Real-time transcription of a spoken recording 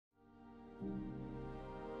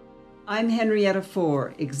I'm Henrietta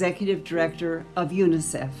Fore, Executive Director of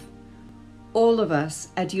UNICEF. All of us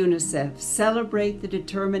at UNICEF celebrate the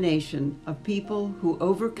determination of people who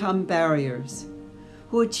overcome barriers,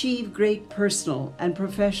 who achieve great personal and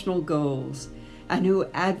professional goals, and who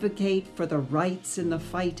advocate for the rights in the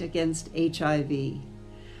fight against HIV.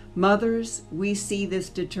 Mothers, we see this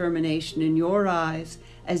determination in your eyes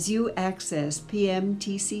as you access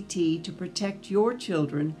PMTCT to protect your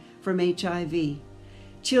children from HIV.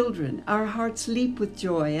 Children, our hearts leap with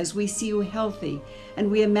joy as we see you healthy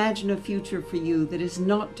and we imagine a future for you that is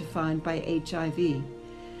not defined by HIV.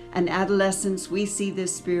 And adolescents, we see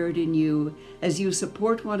this spirit in you as you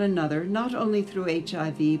support one another not only through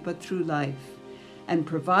HIV but through life. And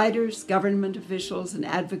providers, government officials, and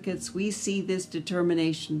advocates, we see this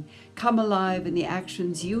determination come alive in the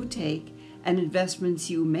actions you take and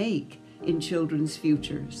investments you make in children's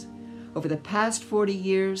futures. Over the past 40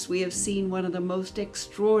 years, we have seen one of the most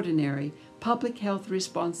extraordinary public health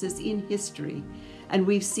responses in history, and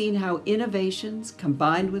we've seen how innovations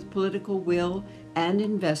combined with political will and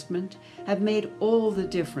investment have made all the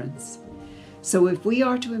difference. So if we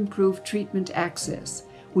are to improve treatment access,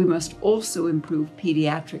 we must also improve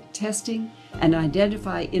pediatric testing and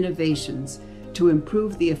identify innovations to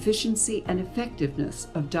improve the efficiency and effectiveness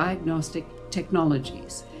of diagnostic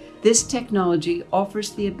technologies. This technology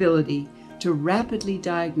offers the ability to rapidly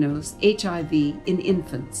diagnose HIV in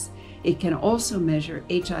infants. It can also measure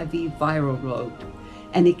HIV viral load,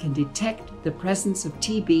 and it can detect the presence of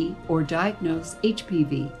TB or diagnose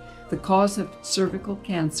HPV, the cause of cervical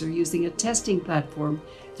cancer, using a testing platform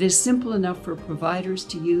that is simple enough for providers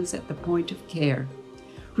to use at the point of care.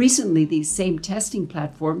 Recently, these same testing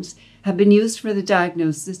platforms have been used for the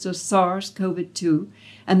diagnosis of SARS-CoV-2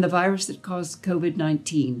 and the virus that caused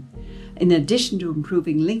COVID-19. In addition to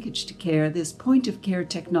improving linkage to care, this point-of-care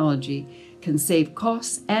technology can save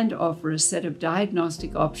costs and offer a set of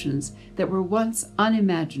diagnostic options that were once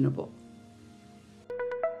unimaginable.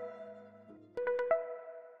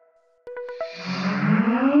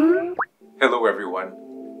 Hello everyone,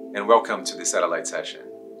 and welcome to the satellite session.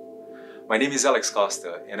 My name is Alex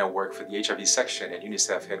Costa, and I work for the HIV section at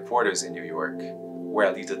UNICEF headquarters in New York, where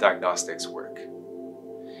I lead the diagnostics work.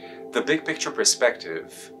 The big picture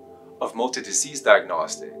perspective of multi-disease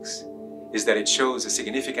diagnostics is that it shows a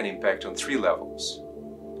significant impact on 3 levels: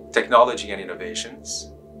 technology and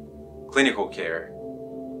innovations, clinical care,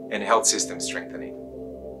 and health system strengthening.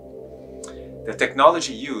 The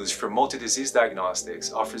technology used for multi-disease diagnostics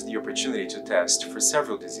offers the opportunity to test for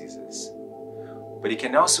several diseases, but it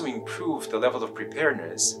can also improve the level of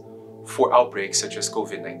preparedness for outbreaks such as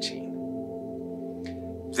COVID-19.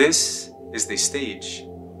 This is the stage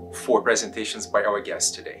for presentations by our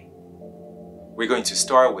guests today. We're going to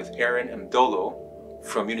start with Aaron Mdolo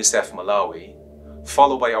from UNICEF Malawi,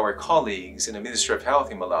 followed by our colleagues in the Ministry of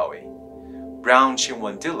Health in Malawi, Brown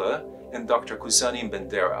Chimwandila and Dr. Kuzani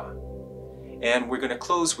Mbendera. And we're going to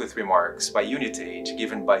close with remarks by Unitate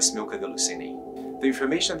given by Smilka Delucini. The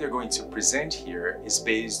information they're going to present here is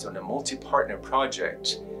based on a multi-partner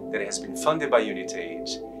project that has been funded by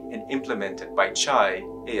Unitate and implemented by CHAI,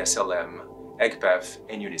 ASLM, EGPEF,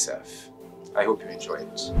 and UNICEF. I hope you enjoy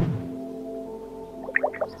it.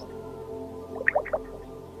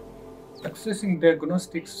 Accessing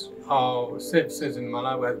diagnostics, our services in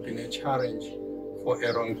Malawi have been a challenge for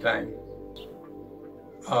a long time.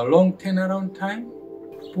 A long turnaround time,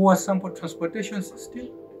 poor sample transportation system.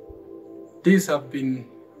 These have been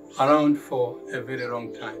around for a very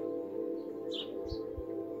long time.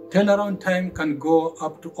 Turnaround time can go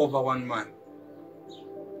up to over 1 month,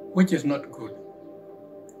 which is not good.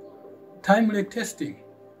 Timely testing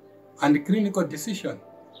and clinical decision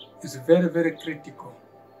is very, very critical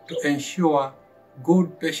to ensure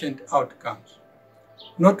good patient outcomes,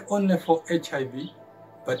 not only for HIV,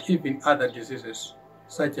 but even other diseases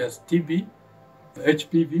such as TB,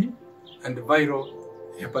 HPV, and viral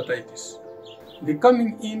hepatitis. The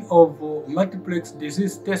coming in of multiplex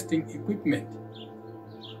disease testing equipment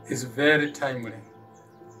is very timely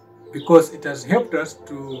because it has helped us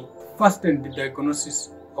to fasten the diagnosis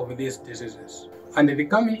of these diseases. And the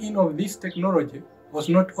coming in of this technology was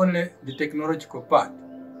not only the technological part,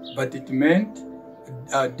 but it meant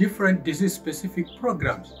different disease-specific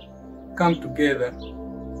programs come together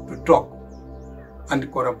to talk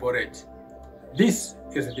and collaborate. This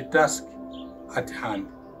is the task at hand.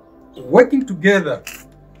 Working together,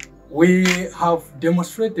 we have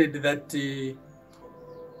demonstrated that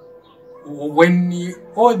when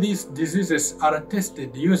all these diseases are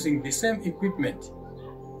tested using the same equipment,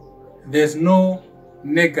 there's no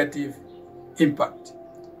negative impact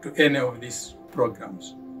to any of these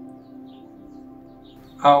programs.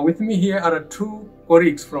 With me here are 2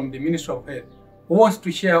 colleagues from the Ministry of Health who wants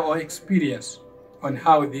to share our experience on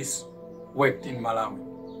how this worked in Malawi.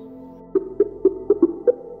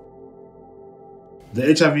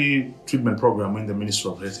 The HIV treatment program in the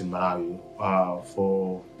Ministry of Health in Malawi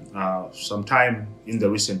for some time in the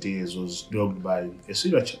recent years was dogged by a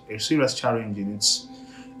serious challenge in its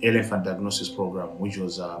early infant diagnosis program, which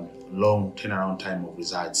was a long turnaround time of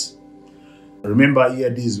results. Remember,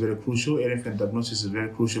 EID is very crucial. Early infant diagnosis is very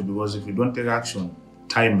crucial because if we don't take action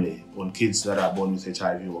timely on kids that are born with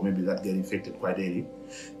HIV or maybe that get infected quite early,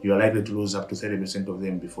 you are likely to lose up to 30% of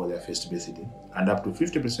them before their first birthday and up to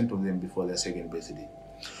 50% of them before their second birthday.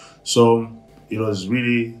 So it was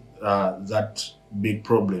really that big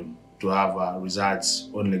problem to have results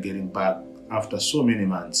only getting back after so many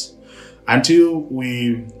months, until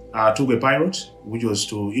we took a pilot, which was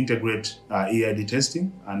to integrate EID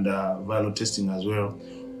testing and viral testing as well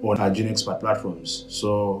on our GeneXpert platforms.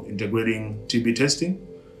 So integrating TB testing,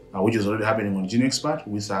 which is already happening on GeneXpert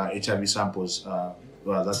with HIV samples,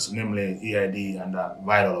 that's namely EID and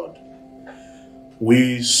viral load.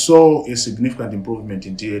 We saw a significant improvement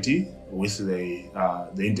in TAT with the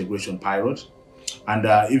integration pilot. And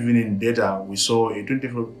even in data, we saw a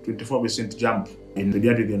 24% jump in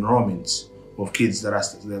pediatric enrollments of kids that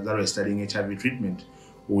are studying HIV treatment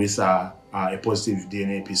with a positive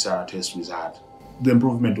DNA PCR test result. The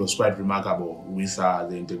improvement was quite remarkable with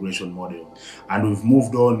the integration model. And we've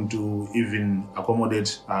moved on to even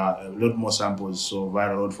accommodate a lot more samples, so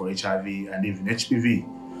viral load for HIV and even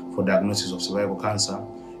HPV for diagnosis of cervical cancer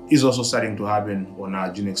is also starting to happen on our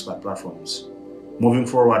GeneXpert platforms. Moving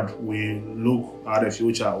forward, we look at a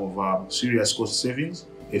future of serious cost savings,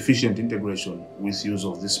 efficient integration with use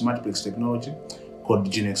of this multiplex technology called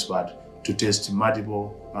GeneXpert to test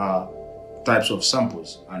multiple types of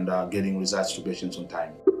samples and getting results to patients on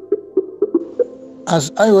time.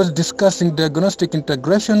 As I was discussing diagnostic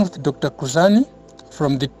integration with Dr. Kuzani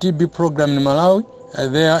from the TB program in Malawi,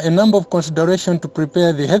 there are a number of considerations to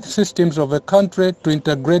prepare the health systems of a country to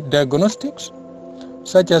integrate diagnostics,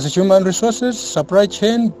 such as human resources, supply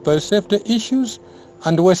chain, biosafety issues,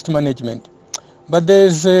 and waste management. But there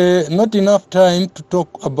is not enough time to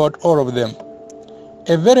talk about all of them.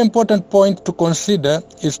 A very important point to consider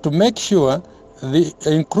is to make sure the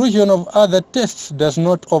inclusion of other tests does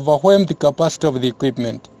not overwhelm the capacity of the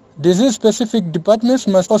equipment. Disease-specific departments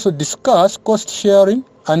must also discuss cost sharing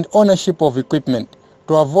and ownership of equipment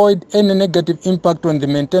to avoid any negative impact on the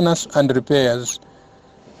maintenance and repairs.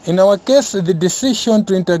 In our case, the decision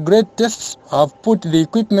to integrate tests have put the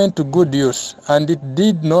equipment to good use, and it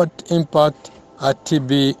did not impact our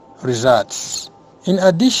TB results. In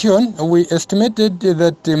addition, we estimated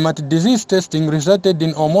that multi-disease testing resulted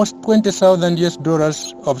in almost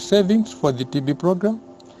 $20,000 of savings for the TB program.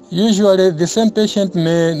 Usually, the same patient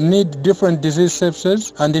may need different disease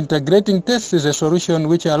sepsis, and integrating tests is a solution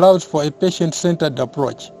which allows for a patient-centered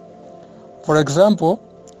approach. For example,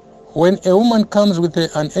 when a woman comes with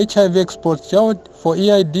an HIV-exposed child for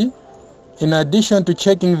EID, in addition to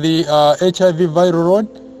checking the HIV viral load,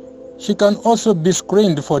 she can also be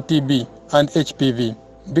screened for TB and HPV.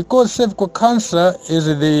 Because cervical cancer is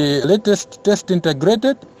the latest test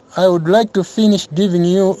integrated, I would like to finish giving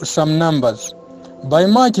you some numbers. By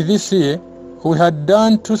March this year, we had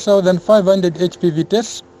done 2,500 HPV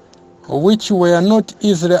tests, which were not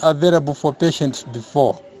easily available for patients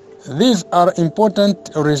before. These are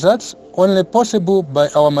important results only possible by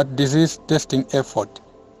our multi-disease testing effort.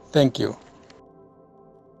 Thank you.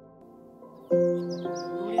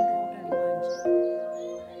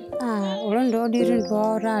 Ulondo diri ndo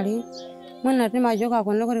orali mwana timajoka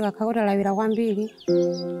kuno kuti kakhakuta lawira kwambiri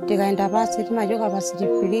tikaenda pasi timajoka pasi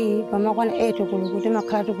tifiri pamakwana 8 kuluku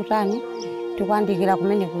timakhala tikutani tikuyandikira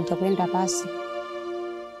kumene kuja kuyenda pasi.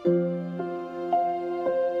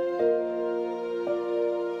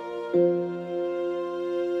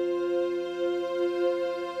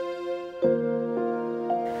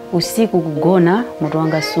 Usiku kugona mutu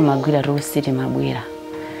wanga sumagwira tusiti mabwera.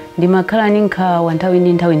 Ndimakhala ninkhawa nthawi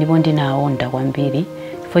ndi nthawi ndipo ndinaonda kwambiri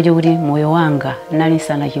chifukwa chokuti moyo wanga nali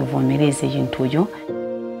sanachivomereze chinthucho.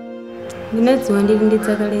 Ndinadziwa ndili ndi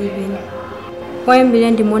zaka 11.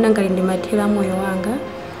 Poyambirira ndimaona ngati ndimathera moyo wanga,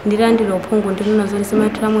 ndilandira uphungu ndinena zoti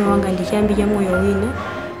simathera moyo wanga ndi chiyambi cha moyo wina.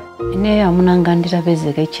 Ine amunanga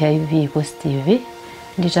nditapezeka HIV positive,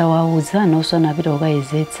 nditawauza nonso anapita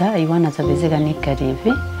kukayezetsa iwo anadzapezeka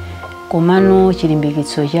negative. Komano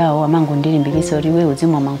chilimbikitso chawo amango ndilimbikitsa kuti iwe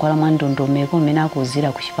uzimwa mankhwala mwa ndondomeko mmene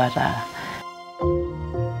akuzira ku chipatala.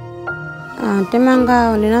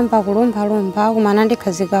 Temanga ndinamba kulumba kumana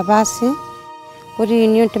ndikhazika pasi kuti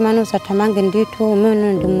niyo temano usathamange ndithu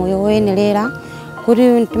umene ndi moyo woyenelera kuti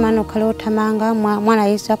mtimano ukhale othamanga mwana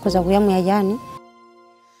yesu akhoza kuyamwira chani,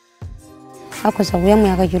 akhoza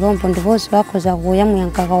kuyamwira kachilombo ndiponso akhoza kuyamwira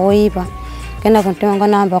mkaka woyipa. Kena kumtima wanga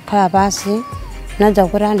namba kukhala pasi nadza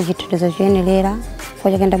kuti andi chithandizo choyenerera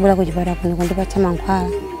kwa chake ndabwera kuchipatala kuno kundipatsa mankhwala.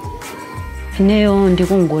 Ineyo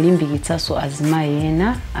ndikungolimbikitsanso azimayi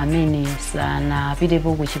ena amene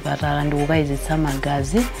sanapitepo kuchipatala ndi kukayezetsa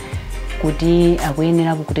magazi kuti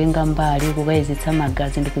akuyenera kutenga mbali kukayezetsa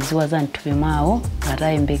magazi ndi kudziwa za mthupi mwawo ngati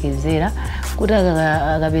ayembekezera kuti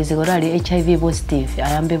akapezeka kuti ali HIV positive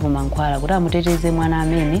ayambepo mankhwala kuti amuteteze mwana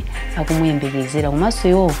amene akumuyembekezera komanso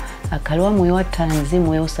iwo akhale wa moyo wathanzi,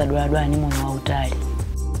 moyo osadwaladwala ndi moyo wautali.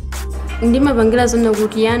 Ndimapangira zona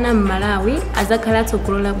kuti ana m'Malawi azakhala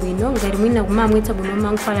atsogolola bwino ngati mwina kumamwetsa bwino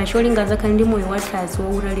mankhwala cholinga azakhala ndi moyo wathanzi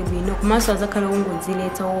wautali bwino komanso azakhala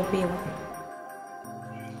ongodziletsa wopewa.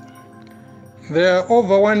 There are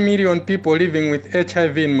over 1 million people living with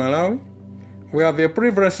HIV in Malawi. We have a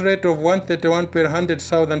prevalence rate of 131 per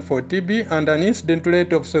 100,000 for TB and an incident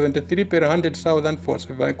rate of 73 per 100,000 for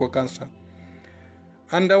cervical cancer.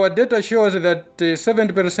 And our data shows that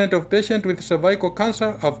 70% of patients with cervical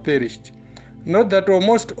cancer have perished. Note that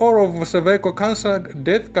almost all of cervical cancer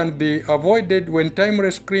death can be avoided when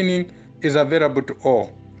timely screening is available to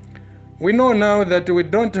all. We know now that we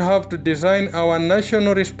don't have to design our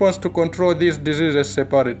national response to control these diseases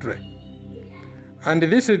separately. And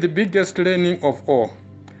this is the biggest learning of all.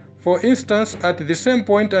 For instance, at the same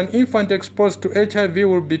point, an infant exposed to HIV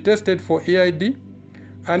will be tested for EID,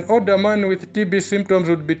 an older man with TB symptoms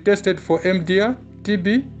would be tested for MDR,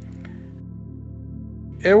 TB,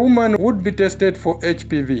 a woman would be tested for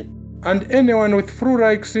HPV, and anyone with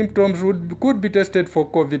flu-like symptoms could be tested for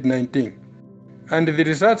COVID-19. And the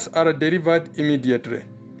results are delivered immediately.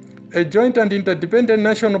 A joint and interdependent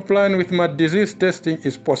national plan with mass disease testing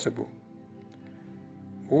is possible.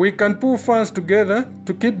 We can pool funds together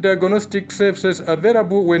to keep diagnostic services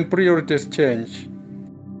available when priorities change.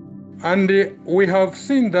 And we have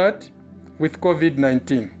seen that with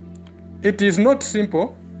COVID-19. It is not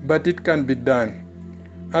simple, but it can be done.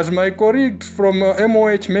 As my colleagues from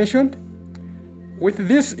MOH mentioned, with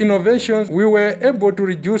these innovations, we were able to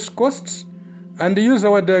reduce costs and use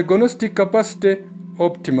our diagnostic capacity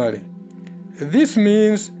optimally. This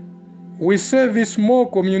means we service more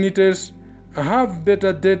communities, have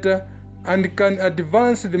better data, and can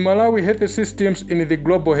advance the Malawi health systems in the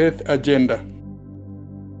global health agenda.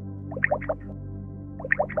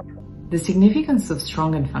 The significance of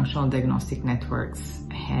strong and functional diagnostic networks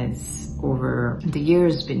has over the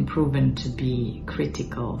years been proven to be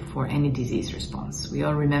critical for any disease response. We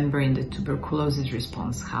all remember in the tuberculosis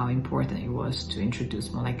response how important it was to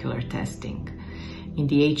introduce molecular testing. In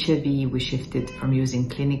the HIV, we shifted from using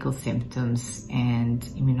clinical symptoms and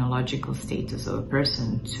immunological status of a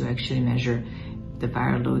person to actually measure the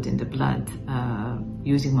viral load in the blood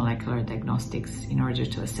using molecular diagnostics in order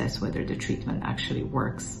to assess whether the treatment actually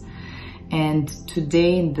works. And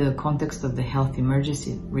today, in the context of the health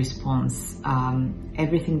emergency response,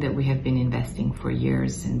 everything that we have been investing for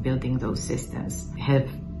years in building those systems have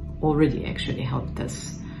already actually helped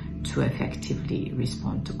us to effectively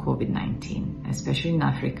respond to COVID-19, especially in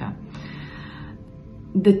Africa.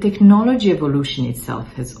 The technology evolution itself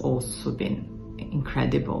has also been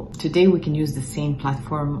incredible. Today, we can use the same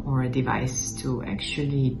platform or a device to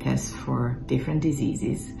actually test for different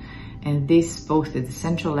diseases. And this both at the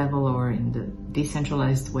central level or in the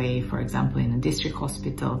decentralized way, for example, in a district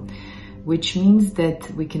hospital, which means that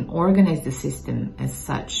we can organize the system as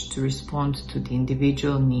such to respond to the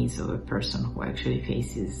individual needs of a person who actually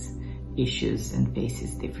faces issues and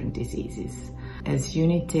faces different diseases. As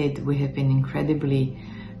UNITED, we have been incredibly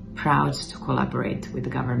proud to collaborate with the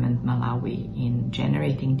government Malawi in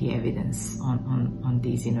generating the evidence on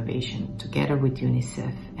these innovations together with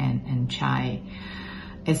UNICEF and CHAI.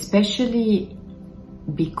 Especially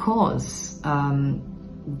because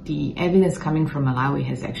the evidence coming from Malawi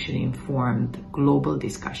has actually informed global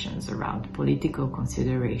discussions around political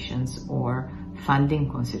considerations or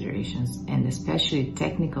funding considerations, and especially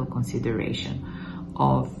technical consideration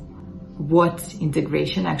of what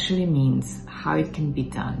integration actually means, how it can be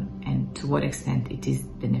done, and to what extent it is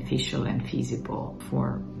beneficial and feasible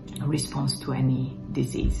for a response to any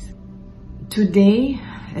disease. Today,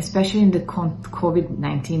 especially in the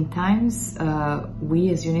COVID-19 times, we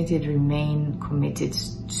as UNITED remain committed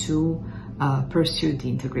to pursue the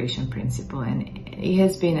integration principle. And it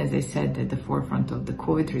has been, as I said, at the forefront of the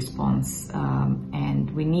COVID response.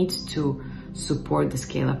 And we need to support the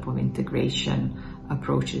scale-up of integration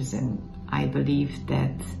approaches. And I believe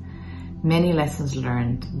that many lessons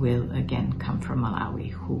learned will again come from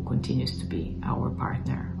Malawi, who continues to be our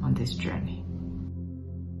partner on this journey.